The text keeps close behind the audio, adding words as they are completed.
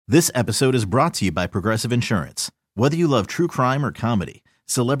This episode is brought to you by Progressive Insurance. Whether you love true crime or comedy,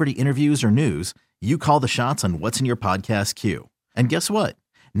 celebrity interviews or news, you call the shots on what's in your podcast queue. And guess what?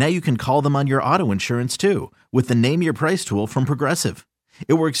 Now you can call them on your auto insurance too with the Name Your Price tool from Progressive.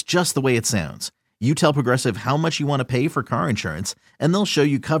 It works just the way it sounds. You tell Progressive how much you want to pay for car insurance, and they'll show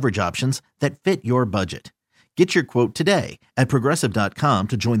you coverage options that fit your budget. Get your quote today at Progressive.com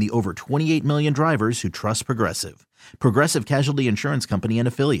to join the over 28 million drivers who trust Progressive. Progressive Casualty Insurance Company and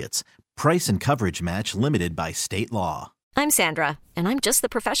Affiliates. Price and coverage match limited by state law. I'm Sandra, and I'm just the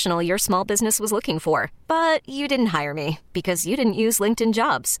professional your small business was looking for. But you didn't hire me because you didn't use LinkedIn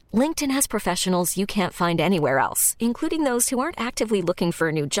Jobs. LinkedIn has professionals you can't find anywhere else, including those who aren't actively looking for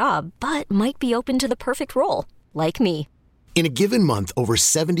a new job, but might be open to the perfect role, like me. In a given month, over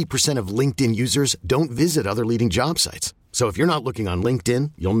 70% of LinkedIn users don't visit other leading job sites. So if you're not looking on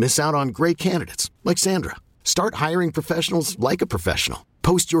LinkedIn, you'll miss out on great candidates like Sandra. Start hiring professionals like a professional.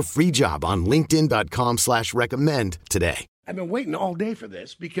 Post your free job on linkedin.com/recommend today. I've been waiting all day for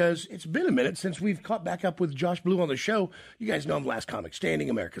this because it's been a minute since we've caught back up with Josh Blue on the show. You guys know him, Last Comic Standing,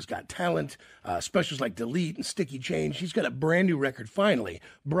 America's Got Talent, specials like Delete and Sticky Change. He's got a brand new record, finally.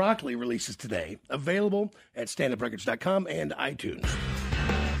 Broccoli releases today, available at standuprecords.com and iTunes.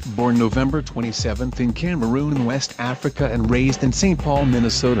 Born November 27th in Cameroon, West Africa, and raised in St. Paul,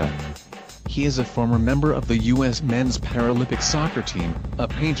 Minnesota. He is a former member of the U.S. men's Paralympic soccer team, a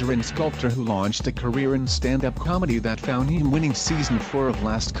painter and sculptor who launched a career in stand-up comedy that found him winning Season 4 of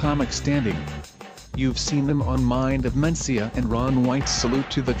Last Comic Standing. You've seen him on Mind of Mencia and Ron White's Salute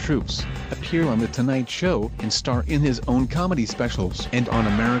to the Troops, appear on The Tonight Show, and star in his own comedy specials and on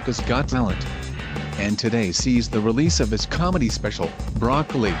America's Got Talent. And today sees the release of his comedy special,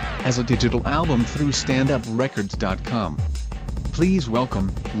 Broccoli, as a digital album through standuprecords.com. Please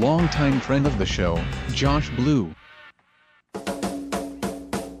welcome, longtime friend of the show, Josh Blue.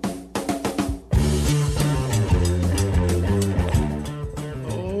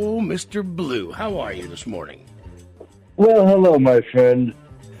 Oh, Mr. Blue, how are you this morning? Well, hello, my friend.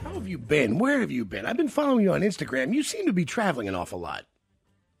 How have you been? Where have you been? I've been following you on Instagram. You seem to be traveling an awful lot.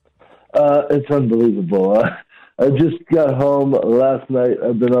 It's unbelievable. I just got home last night.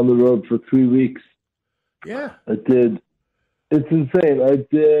 I've been on the road for 3 weeks. Yeah. I did. It's insane. I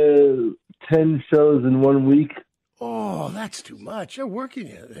did 10 shows in 1 week. Oh, that's too much. They're working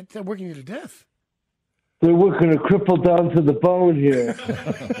you. They're working you to death. They're working a cripple down to the bone here.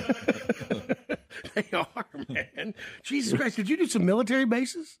 They are, man. Jesus Christ. Did you do some military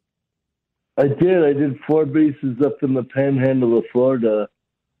bases? I did. I did 4 bases up in the panhandle of Florida,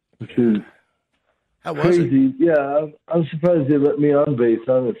 which is How was crazy. it? Yeah, I'm surprised they let me on base,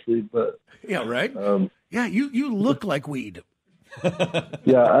 honestly. But yeah, right? Yeah, you look like weed.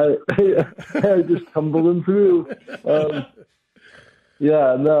 Yeah, I just tumbling through.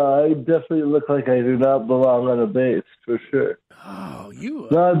 Yeah, no, I definitely look like I do not belong on a base for sure. Oh, you.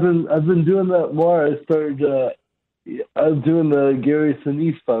 No, I've been doing that more. I started. I'm doing the Gary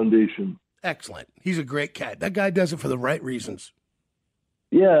Sinise Foundation. Excellent. He's a great cat. That guy does it for the right reasons.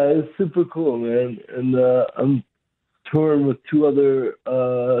 Yeah, it's super cool, man. And I'm touring with 2 other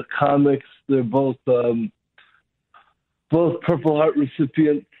comics. They're both Purple Heart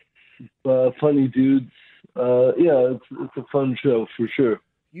recipients, funny dudes. Yeah, it's a fun show for sure.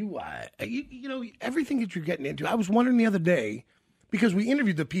 You know, everything that you're getting into. I was wondering the other day, because we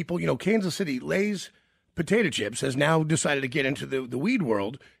interviewed the people, Kansas City, Lay's Potato Chips has now decided to get into the weed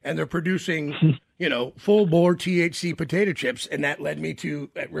world, and they're producing, full-bore THC potato chips, and that led me to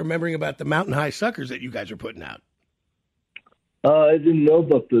remembering about the Mountain High Suckers that you guys are putting out. I didn't know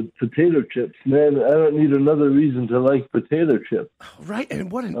about the potato chips, man. I don't need another reason to like potato chips. Right,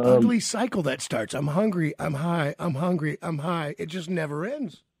 and what an ugly cycle that starts. I'm hungry, I'm high, I'm hungry, I'm high. It just never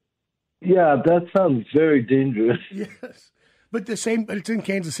ends. Yeah, that sounds very dangerous. Yes, but it's in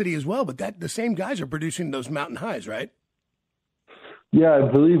Kansas City as well. But the same guys are producing those Mountain Highs, right? Yeah, I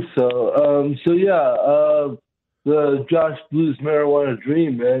believe so. The Josh Blue's Marijuana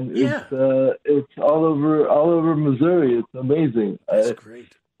Dream, man. Yeah. It's all over Missouri. It's amazing. That's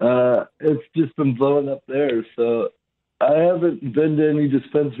great. It's just been blowing up there. So I haven't been to any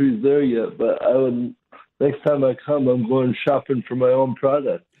dispensaries there yet, but I would. Next time I come, I'm going shopping for my own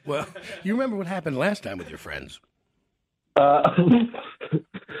product. Well, you remember what happened last time with your friends? I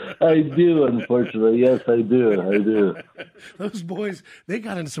do, unfortunately. Yes, I do. Those boys, they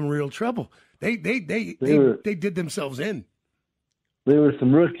got into some real trouble. They did themselves in. They were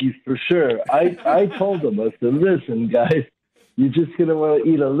some rookies for sure. I told them, I said, listen, guys, you're just going to want to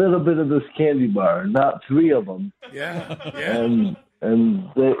eat a little bit of this candy bar, not 3 of them. Yeah. And and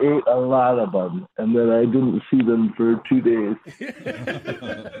they ate a lot of them, and then I didn't see them for 2 days.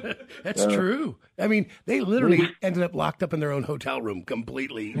 That's true. I mean, they literally ended up locked up in their own hotel room,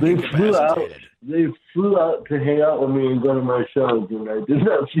 completely They flew out. incapacitated. They flew out to hang out with me and go to my shows, and I did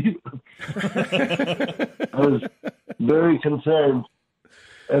not see them. I was very concerned,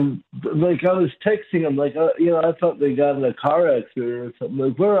 and like I was texting them, like I thought they got in a car accident or something.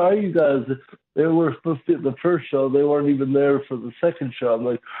 Like, where are you guys? They were supposed to be at the first show. They weren't even there for the second show. I'm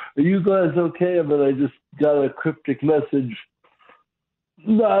like, are you guys okay? And then I just got a cryptic message.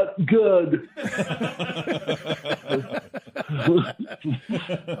 Not good.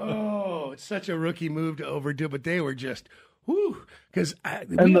 Oh, it's such a rookie move to overdo, but they were just, whoo. Because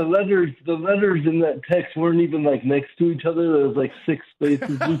and the letters in that text weren't even like next to each other. There was like 6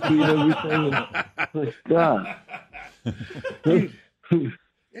 spaces between everything. Like, God.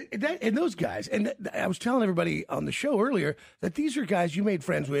 And those guys, and I was telling everybody on the show earlier that these are guys you made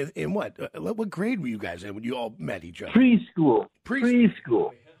friends with in what grade were you guys in when you all met each other? Preschool,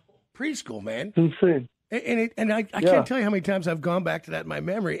 man. It's insane. And I can't tell you how many times I've gone back to that in my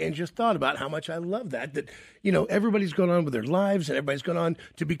memory and just thought about how much I love that everybody's going on with their lives and everybody's going on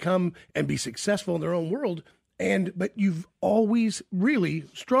to become and be successful in their own world. But you've always really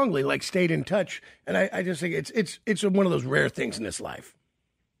strongly stayed in touch. And I just think it's one of those rare things in this life.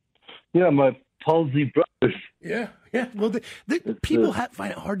 Yeah, my palsy brothers. Yeah. Well, people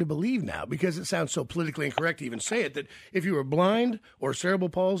find it hard to believe now because it sounds so politically incorrect to even say it, that if you were blind or cerebral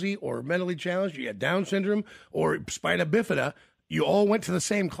palsy or mentally challenged, you had Down syndrome or spina bifida, you all went to the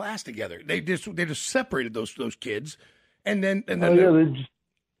same class together. They just separated those kids, and then they just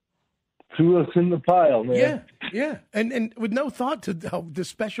threw us in the pile, man. Yeah, and with no thought to how the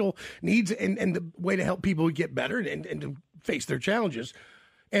special needs and the way to help people get better and to face their challenges.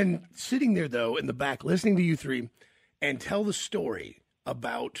 And sitting there, though, in the back, listening to you three and tell the story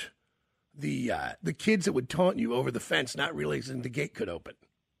about the kids that would taunt you over the fence, not realizing the gate could open.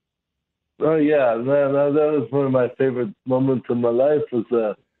 Oh, yeah. Man, that was one of my favorite moments in my life was,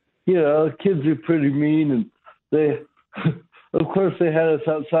 kids are pretty mean. And they, of course, they had us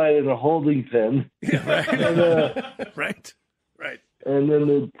outside in a holding pen. Yeah, right. And, right. And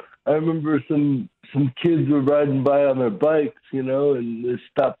then I remember some kids were riding by on their bikes, and they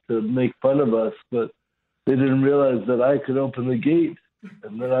stopped to make fun of us, but they didn't realize that I could open the gate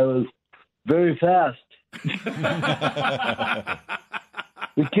and that I was very fast.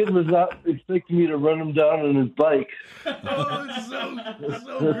 The kid was not expecting me to run him down on his bike. Oh, it's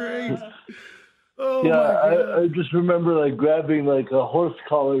so great. Oh, yeah, I just remember grabbing a horse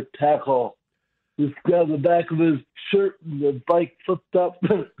collar tackle. Just grabbed the back of his shirt and the bike flipped up.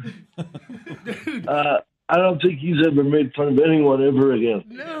 Dude. I don't think he's ever made fun of anyone ever again.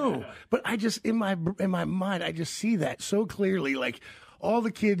 No, but I just in my mind I just see that so clearly. All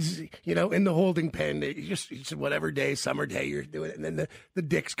the kids, in the holding pen, it's whatever day, summer day, you're doing it, and then the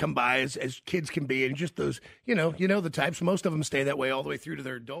dicks come by as kids can be, and just those, the types. Most of them stay that way all the way through to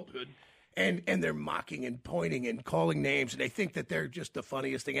their adulthood. And they're mocking and pointing and calling names, and they think that they're just the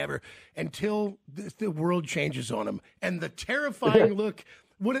funniest thing ever until the world changes on them. And the terrifying look,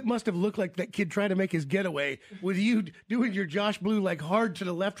 what it must have looked like that kid trying to make his getaway with you doing your Josh Blue hard to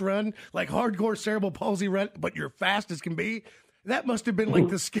the left run, hardcore cerebral palsy run, but you're fast as can be. That must have been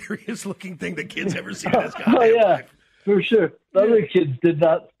the scariest looking thing the kid's ever seen in his goddamn life. For sure. The other kids did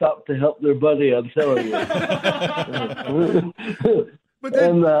not stop to help their buddy, I'm telling you. But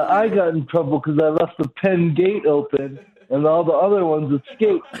then, I got in trouble because I left the pen gate open, and all the other ones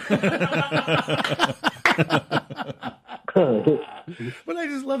escaped. But I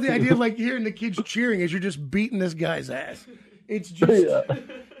just love the idea of hearing the kids cheering as you're just beating this guy's ass. It's just,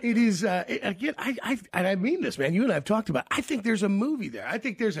 it is, again, I mean this, man. You and I have talked about it. I think there's a movie there. I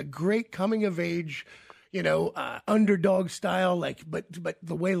think there's a great coming of age, underdog style, but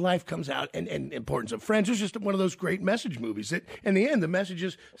the way life comes out and importance of friends. It's just one of those great message movies that in the end, the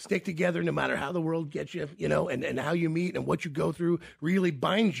messages stick together no matter how the world gets you, and how you meet and what you go through really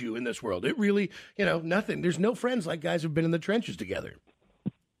binds you in this world. It really, nothing. There's no friends like guys who've been in the trenches together.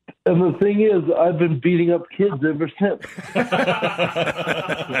 And the thing is, I've been beating up kids ever since.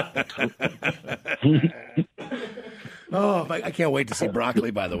 Oh, I can't wait to see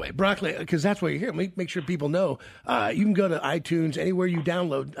Broccoli, by the way. Broccoli, because that's why you're here. Make sure people know. You can go to iTunes, anywhere you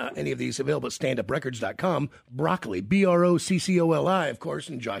download any of these, available at standuprecords.com. Broccoli, BROCCOLI, of course,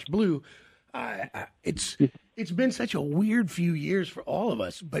 and Josh Blue. It's been such a weird few years for all of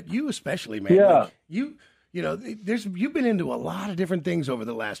us, but you especially, man. Yeah. You've been into a lot of different things over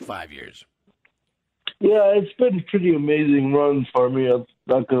the last 5 years. Yeah, it's been a pretty amazing run for me. I'm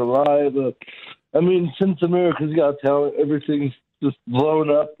not going to lie. Since America's Got Talent, everything's just blown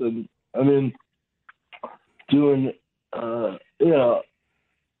up, and I mean, doing as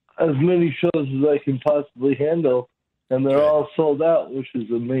many shows as I can possibly handle, and they're all sold out, which is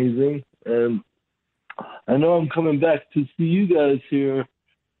amazing. And I know I'm coming back to see you guys here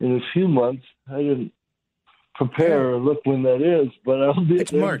in a few months. I didn't prepare or look when that is, but I'll be at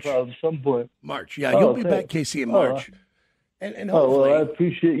the March. Improv at some point. March, yeah, you'll be back, Casey, in March. And hopefully... well, I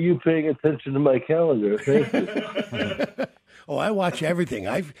appreciate you paying attention to my calendar. Thank you. Oh, I watch everything.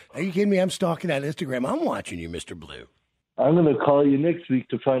 Are you kidding me? I'm stalking that Instagram. I'm watching you, Mr. Blue. I'm going to call you next week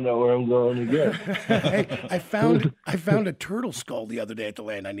to find out where I'm going again. Hey, I found a turtle skull the other day at the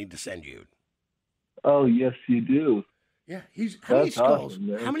land I need to send you. Oh, yes, you do. Yeah, how many skulls?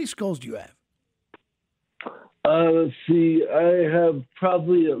 Awesome, how many skulls do you have? Let's see. I have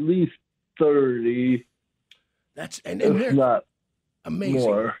probably at least 30. And if they're not amazing,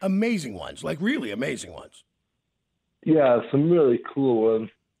 more. amazing ones, like really amazing ones. Yeah, some really cool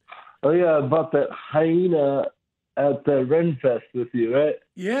ones. Oh yeah, I bought that hyena at the Ren Fest with you, right?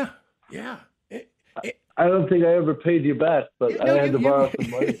 Yeah. I don't think I ever paid you back, but I had to borrow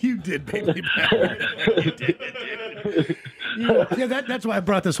some money. You did pay me back. You did. Yeah, that's why I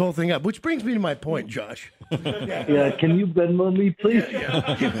brought this whole thing up, which brings me to my point, Josh. Yeah, can you Venmo me, please?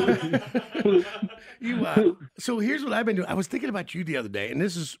 So here's what I've been doing. I was thinking about you the other day, and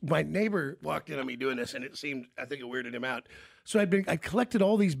this is my neighbor walked in on me doing this, and I think it weirded him out. So I collected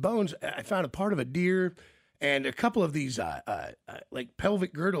all these bones. I found a part of a deer and a couple of these like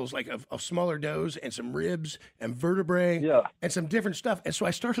pelvic girdles, like of smaller does, and some ribs and vertebrae, and some different stuff. And so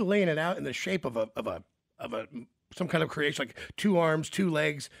I started laying it out in the shape of some kind of creation, like 2 arms, 2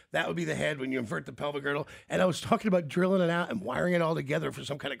 legs. That would be the head when you invert the pelvic girdle. And I was talking about drilling it out and wiring it all together for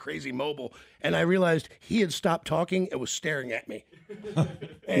some kind of crazy mobile. And I realized he had stopped talking and was staring at me.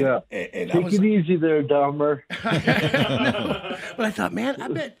 And Take it easy there, Dahmer. No. But I thought, man,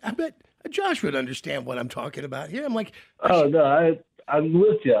 I bet Josh would understand what I'm talking about here. I'm like, oh no, I'm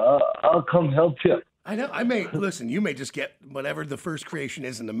with you. I'll come help you. I know. Listen. You may just get whatever the first creation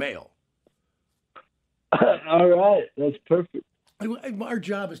is in the mail. All right, that's perfect. Our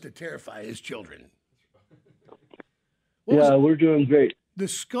job is to terrify his children. We're doing great. The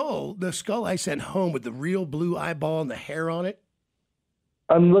skull I sent home with the real blue eyeball and the hair on it.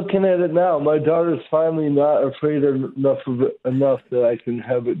 I'm looking at it now. My daughter's finally not afraid enough that I can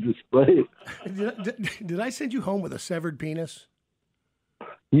have it displayed. Did I send you home with a severed penis?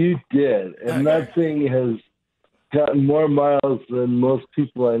 You did, and that thing has gotten more miles than most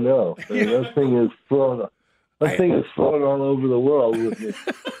people I know. And that thing is flown. That thing is flown all over the world with me.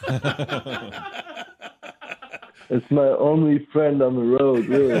 It's my only friend on the road,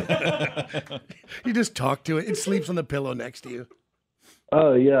 really. You just talk to it. It sleeps on the pillow next to you.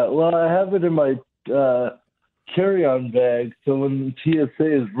 Oh yeah. Well, I have it in my carry-on bag, so when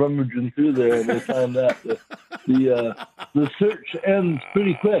TSA is rummaging through there and they find that, the search ends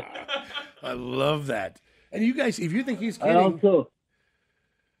pretty quick. I love that. And you guys, if you think he's kidding...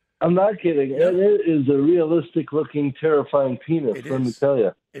 I'm not kidding. Yep. It is a realistic-looking, terrifying penis, let me tell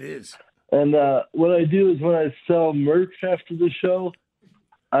you. It is. And what I do is when I sell merch after the show,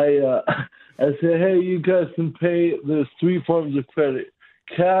 I say, hey, you guys can pay. There's 3 forms of credit.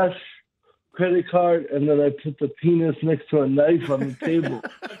 Cash, credit card, and then I put the penis next to a knife on the table.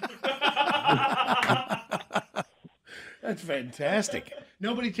 That's fantastic.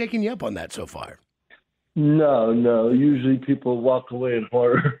 Nobody taking you up on that so far. No. Usually people walk away in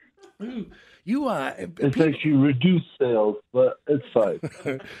horror. It's actually reduced sales, but it's fine.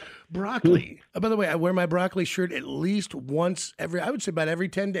 Broccoli. By the way, I wear my broccoli shirt at least once I would say about every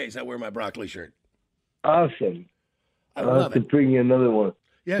 10 days I wear my broccoli shirt. Awesome. I'll have to bring you another one.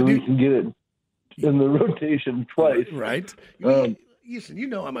 Yeah, so we can get it in the rotation twice. Right. Listen, you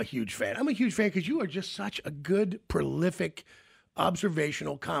know I'm a huge fan. I'm a huge fan because you are just such a good, prolific,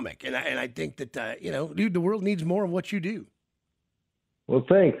 observational comic. And I think that, dude, the world needs more of what you do. Well,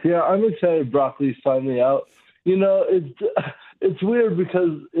 thanks. Yeah, I'm excited Broccoli's finally out. It's weird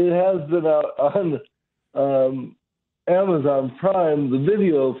because it has been out on Amazon Prime, the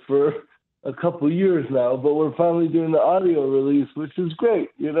video, for a couple years now, but we're finally doing the audio release, which is great.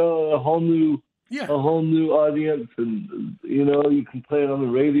 A whole new audience, and you can play it on the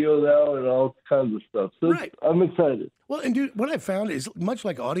radio now and all kinds of stuff. So I'm excited. Well, and dude, what I found is much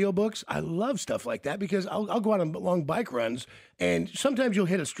like audiobooks, I love stuff like that because I'll go out on long bike runs, and sometimes you'll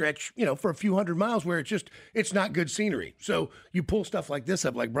hit a stretch, for a few hundred miles where it's not good scenery. So you pull stuff like this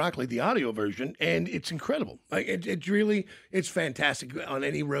up, like Broccoli, the audio version, and it's incredible. Like it's fantastic on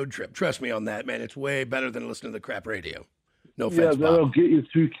any road trip. Trust me on that, man. It's way better than listening to the crap radio. No offense, that'll get you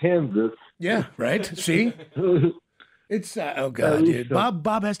through Kansas. Yeah, right. See. It's oh god, dude. so.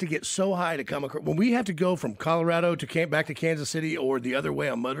 Bob has to get so high to come across. When we have to go from Colorado to back to Kansas City or the other way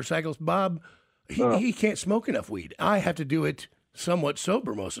on motorcycles, Bob, he can't smoke enough weed. I have to do it somewhat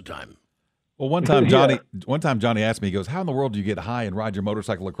sober most of the time. Well, one time Johnny asked me, he goes, "How in the world do you get high and ride your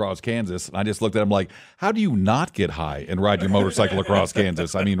motorcycle across Kansas?" And I just looked at him like, "How do you not get high and ride your motorcycle across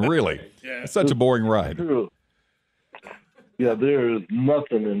Kansas? I mean, really, it's such a boring ride." True. Yeah, there is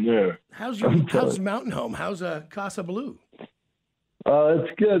nothing in there. How's Mountain Home? How's Casa Blue?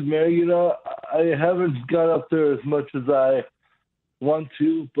 It's good, man. You know, I haven't got up there as much as I want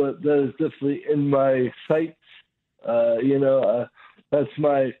to, but that is definitely in my sights. That's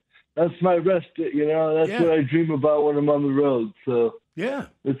my respite. You know, that's what I dream about when I'm on the road. So yeah,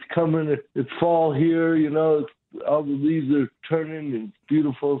 it's coming. It's fall here. You know, all the leaves are turning. And it's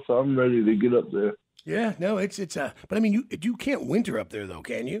beautiful. So I'm ready to get up there. Yeah, no, it's but I mean, you can't winter up there though,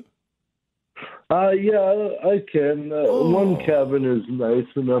 can you? Yeah, I can. One cabin is nice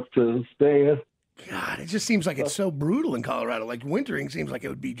enough to stay in. God, it just seems like it's so brutal in Colorado. Like wintering seems like it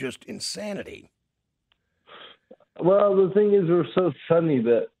would be just insanity. Well, the thing is, we're so sunny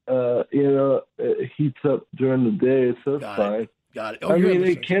that it heats up during the day, so it's fine. Got it. Oh, I mean,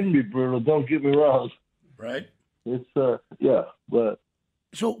 it can be brutal. Don't get me wrong. Right. It's but.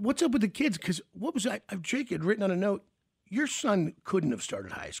 So what's up with the kids? Because what was Jake had written on a note, your son couldn't have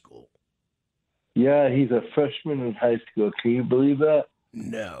started high school. Yeah, he's a freshman in high school. Can you believe that?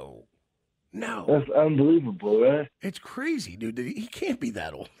 No. That's unbelievable, right? It's crazy, dude. He can't be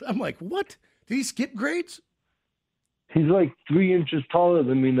that old. I'm like, what? Did he skip grades? He's like 3 inches taller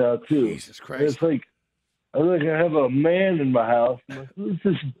than me now, too. Jesus Christ. It's like, I have a man in my house. I'm like, who's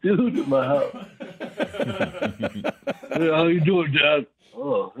this dude in my house? Hey, how you doing, Dad?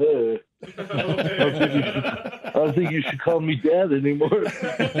 Oh, hey. I don't think you should call me Dad anymore.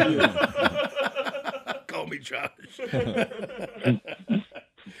 Call me Josh.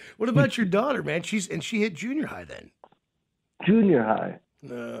 What about your daughter, man? She hit junior high then. Junior high.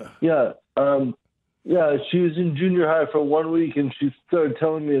 Yeah. She was in junior high for 1 week, and she started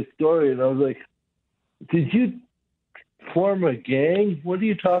telling me a story, and I was like, "Did you form a gang? What are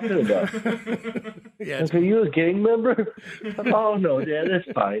you talking about?" Are you a gang member? Oh, no, Dad,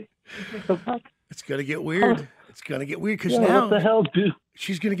 that's fine. It's going to get weird. It's going to get weird because now what the hell, dude?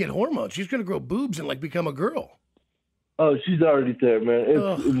 She's going to get hormones. She's going to grow boobs and become a girl. Oh, she's already there, man.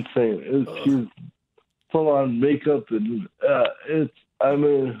 It's insane. She's full on makeup and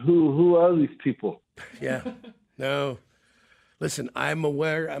who are these people? Yeah. No. Listen, I'm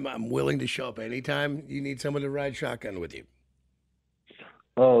aware. I'm willing to show up anytime you need someone to ride shotgun with you.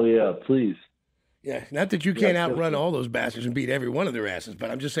 Oh, yeah, please. Yeah, not that you can't outrun all those bastards and beat every one of their asses, but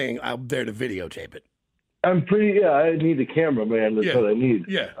I'm just saying I'm there to videotape it. I need a camera, man. That's what I need.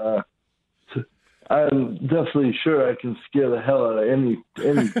 Yeah. I'm definitely sure I can scare the hell out of any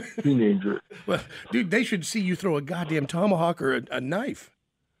teenager. Well, dude, they should see you throw a goddamn tomahawk or a knife.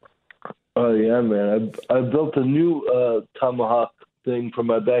 Oh, yeah, man. I built a new tomahawk thing for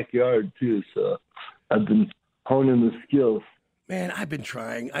my backyard, too, so I've been honing the skills. Man, I've been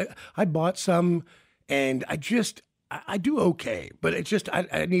trying. I bought some, and I do okay, but it's just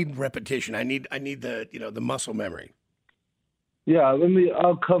I need repetition. I need the muscle memory. Yeah,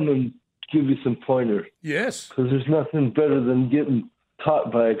 I'll come and give you some pointers. Yes, because there's nothing better than getting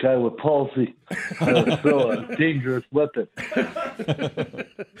caught by a guy with palsy and throw a dangerous weapon.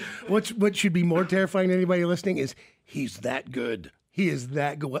 What should be more terrifying to anybody listening is he's that good. He is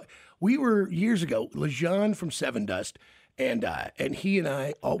that good. We were years ago, LeJean from Seven Dust, and he and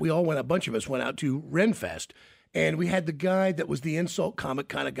I, a bunch of us went out to Renfest, and we had the guy that was the insult comic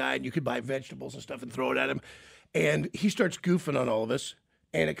kind of guy, and you could buy vegetables and stuff and throw it at him, and he starts goofing on all of us,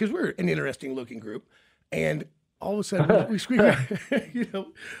 and because we're an interesting looking group, and all of a sudden we scream,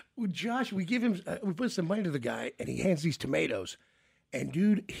 Josh, we give him, we put some money to the guy, and he hands these tomatoes. And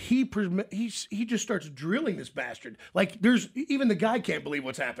dude, he just starts drilling this bastard. Like even the guy can't believe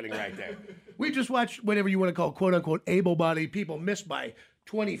what's happening right there. We just watched whatever you want to call quote unquote able-bodied people miss by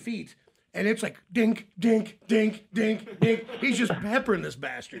 20 feet. And it's like dink, dink, dink, dink, dink. He's just peppering this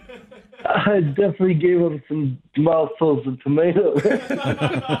bastard. I definitely gave him some mouthfuls of tomatoes.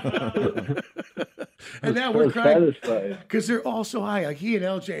 And now we're crying because they're all so high. Like he and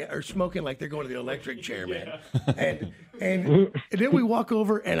LJ are smoking like they're going to the electric chair, man. And then we walk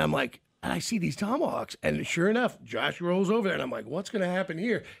over, and I'm like, and I see these tomahawks, and sure enough, Josh rolls over there, and I'm like, what's going to happen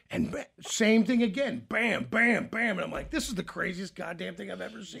here? And same thing again, bam, bam, bam, and I'm like, this is the craziest goddamn thing I've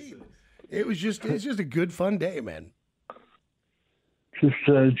ever seen. It's just a good fun day, man. Just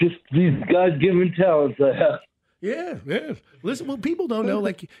these God-given talents I have. Yeah. Listen, well, people don't know.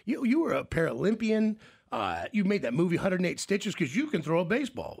 Like you were a Paralympian. You made that movie 108 Stitches because you can throw a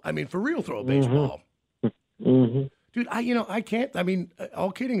baseball. I mean, for real, throw a baseball. Mm-hmm. Dude, I can't. I mean, all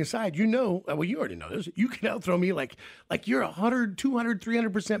kidding aside, you already know this. You can outthrow me like you're 100, 200,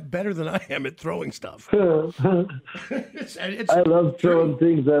 300% better than I am at throwing stuff. It's I love throwing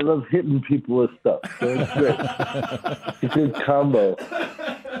things. I love hitting people with stuff. So it's great. It's a good combo.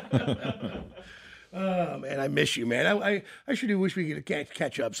 Oh, man, I miss you, man. I sure do wish we could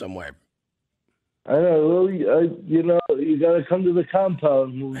catch up somewhere. I know. Well, you got to come to the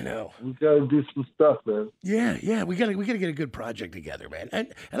compound. I know. We got to do some stuff, man. Yeah. We got to get a good project together, man.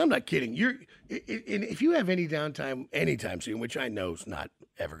 And I'm not kidding. If you have any downtime anytime soon, which I know is not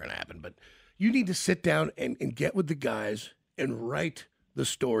ever going to happen, but you need to sit down and get with the guys and write the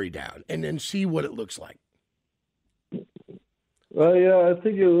story down and then see what it looks like. Well, yeah, I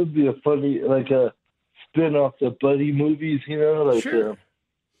think it would be a funny, like a spin off the buddy movies, Sure.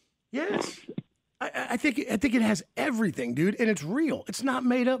 Yes. I think it has everything, dude, and it's real. It's not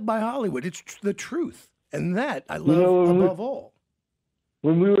made up by Hollywood. It's the truth, and that I love above all.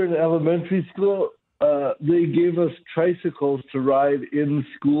 When we were in elementary school, they gave us tricycles to ride in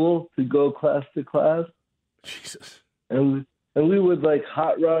school to go class to class. Jesus. And we would like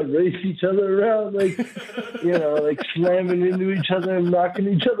hot rod race each other around, like like slamming into each other and knocking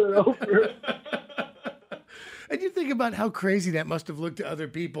each other over. And you think about how crazy that must have looked to other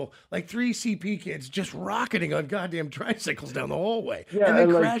people, like 3 CP kids just rocketing on goddamn tricycles down the hallway. Yeah, and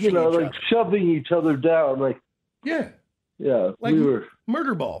then like, crashing each other. shoving each other down, like. Yeah. Yeah, like we were.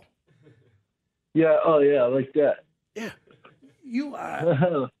 Murder ball. Yeah, oh yeah, like that. Yeah. You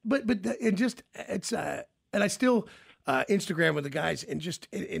and I still Instagram with the guys and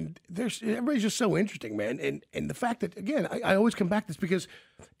everybody's just so interesting, man. And the fact that, again, I always come back to this because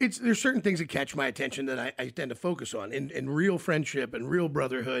there's certain things that catch my attention that I tend to focus on and real friendship and real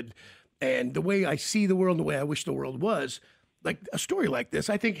brotherhood and the way I see the world and the way I wish the world was. Like a story like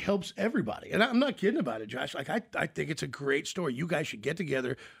this, I think helps everybody. And I'm not kidding about it, Josh. Like I think it's a great story. You guys should get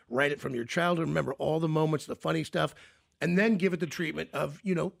together, write it from your childhood, remember all the moments, the funny stuff, and then give it the treatment of,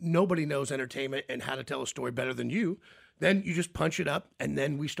 nobody knows entertainment and how to tell a story better than you. Then you just punch it up, and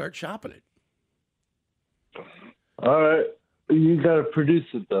then we start shopping it. All right. You got to produce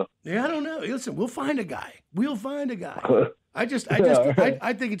it, though. Yeah, I don't know. Listen, we'll find a guy. I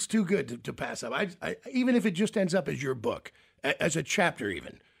think it's too good to pass up. I even if it just ends up as your book, as a chapter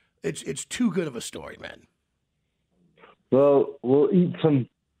even, it's too good of a story, man. Well, we'll eat some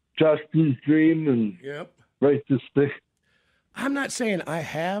Josh Blue's Dream and write this thing. I'm not saying I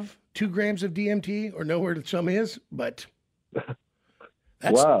have 2 grams of DMT or know where some is, but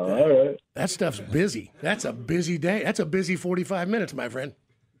wow, all right. That stuff's busy. That's a busy day. That's a busy 45 minutes, my friend.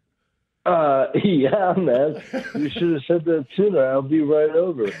 Yeah, man. You should have said that sooner. I'll be right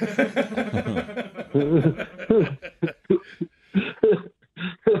over.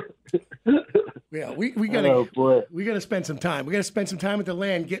 Yeah, we gotta spend some time. We gotta spend some time at the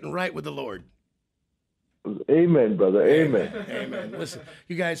land getting right with the Lord. Amen, brother. Amen. Amen. Listen,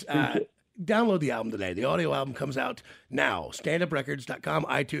 you guys, download the album today. The audio album comes out now. StandUpRecords.com,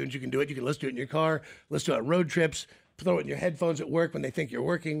 iTunes. You can do it. You can listen to it in your car, listen to it on road trips, throw it in your headphones at work when they think you're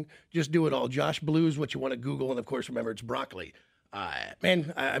working. Just do it all. Josh Blues, what you want to Google. And, of course, remember, it's broccoli.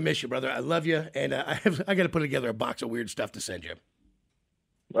 Man, I miss you, brother. I love you. And I got to put together a box of weird stuff to send you.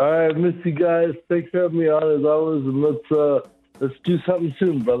 All right, miss you guys. Thanks for having me on as always. And let's do something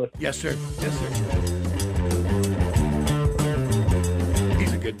soon, brother. Yes, sir. Yes, sir.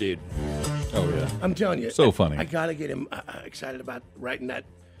 He's a good dude. Oh, yeah. I'm telling you. So funny. I got to get him excited about writing that.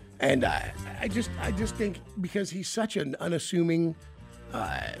 And I just think because he's such an unassuming,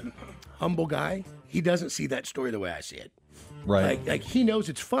 humble guy, he doesn't see that story the way I see it. Right. Like he knows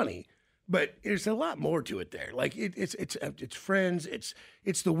it's funny, but there's a lot more to it there. Like it's friends.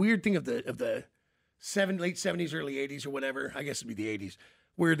 It's the weird thing of the late 70s, early 80s or whatever. I guess it'd be the 80s,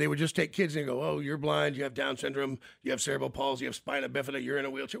 where they would just take kids and go, oh, you're blind, you have Down syndrome, you have cerebral palsy, you have spina bifida, you're in a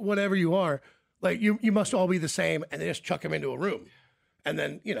wheelchair, whatever you are. Like you must all be the same, and they just chuck them into a room. And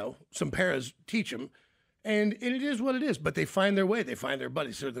then, some paras teach them. And it is what it is. But they find their way. They find their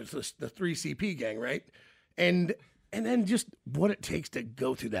buddies. So there's the 3CP gang, right? And then just what it takes to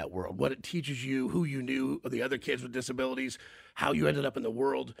go through that world. What it teaches you, who you knew, the other kids with disabilities, how you ended up in the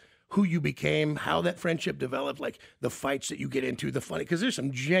world, who you became, how that friendship developed, like the fights that you get into, the funny. Because there's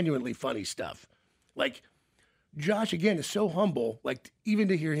some genuinely funny stuff. Like, Josh, again, is so humble, like even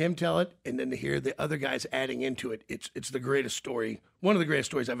to hear him tell it and then to hear the other guys adding into it, it's the greatest story, one of the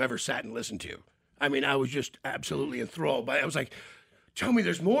greatest stories I've ever sat and listened to. I mean, I was just absolutely enthralled by it. I was like, tell me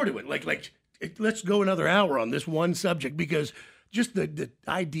there's more to it. Like let's go another hour on this one subject because just the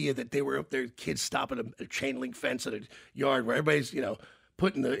idea that they were up there, kids stopping a chain link fence at a yard where everybody's,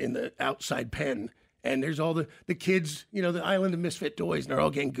 put in the outside pen. And there's all the kids, the island of misfit toys, and they're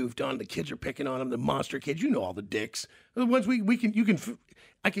all getting goofed on. The kids are picking on them, the monster kids. All the dicks. The ones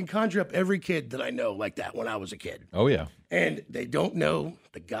I can conjure up every kid that I know like that when I was a kid. Oh, yeah. And they don't know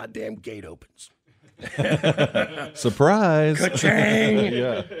the goddamn gate opens. Surprise! Ka-chang!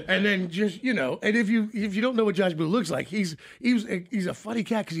 Yeah. And then just and if you don't know what Josh Blue looks like, he's a funny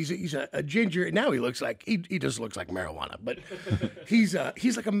cat because he's a ginger. And now he looks like he just looks like marijuana, but he's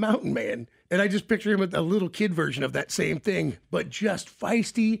like a mountain man. And I just picture him with a little kid version of that same thing, but just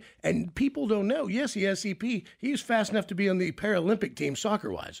feisty. And people don't know. Yes, he has CP. He's fast enough to be on the Paralympic team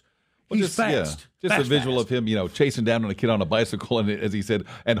soccer wise. He's fast. Just a visual of him, chasing down a kid on a bicycle, and as he said,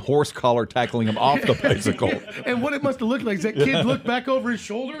 and horse collar tackling him off the bicycle. And what it must have looked like is that kid looked back over his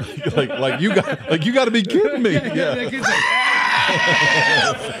shoulder, like you got to be kidding me. Yeah. That kid's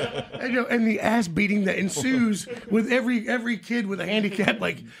like, and the ass beating that ensues with every kid with a handicap,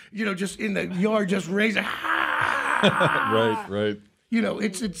 just in the yard, just raising. Right.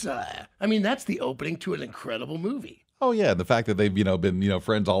 It's that's the opening to an incredible movie. Oh yeah, the fact that they've been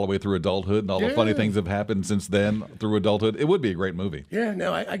friends all the way through adulthood, and all the funny things have happened since then through adulthood. It would be a great movie. Yeah,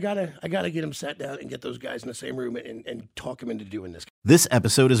 no, I gotta get them sat down and get those guys in the same room and talk them into doing this. This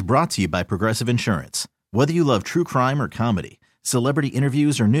episode is brought to you by Progressive Insurance. Whether you love true crime or comedy, celebrity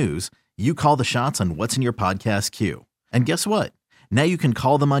interviews or news, you call the shots on what's in your podcast queue. And guess what? Now you can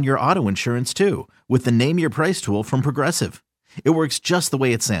call them on your auto insurance too with the Name Your Price tool from Progressive. It works just the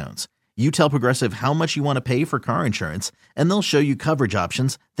way it sounds. You tell Progressive how much you want to pay for car insurance, and they'll show you coverage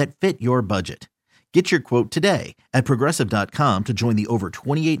options that fit your budget. Get your quote today at Progressive.com to join the over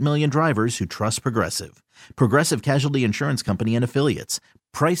 28 million drivers who trust Progressive. Progressive Casualty Insurance Company and Affiliates.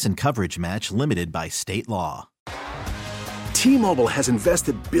 Price and coverage match limited by state law. T-Mobile has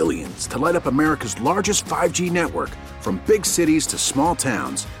invested billions to light up America's largest 5G network, from big cities to small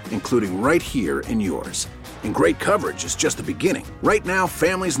towns, including right here in yours. And great coverage is just the beginning. Right now,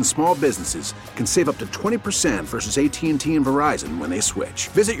 families and small businesses can save up to 20% versus AT&T and Verizon when they switch.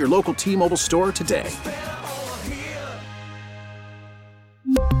 Visit your local T-Mobile store today.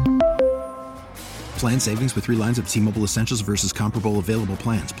 Plan savings with 3 lines of T-Mobile Essentials versus comparable available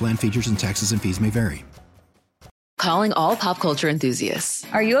plans. Plan features and taxes and fees may vary. Calling all pop culture enthusiasts.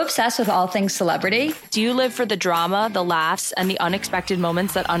 Are you obsessed with all things celebrity? Do you live for the drama, the laughs, and the unexpected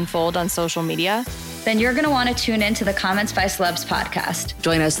moments that unfold on social media? Then you're going to want to tune in to the Comments by Celebs podcast.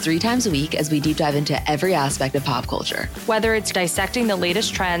 Join us 3 times a week as we deep dive into every aspect of pop culture. Whether it's dissecting the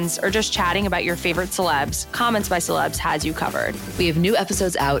latest trends or just chatting about your favorite celebs, Comments by Celebs has you covered. We have new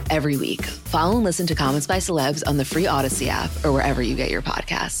episodes out every week. Follow and listen to Comments by Celebs on the free Odyssey app or wherever you get your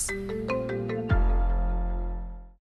podcasts.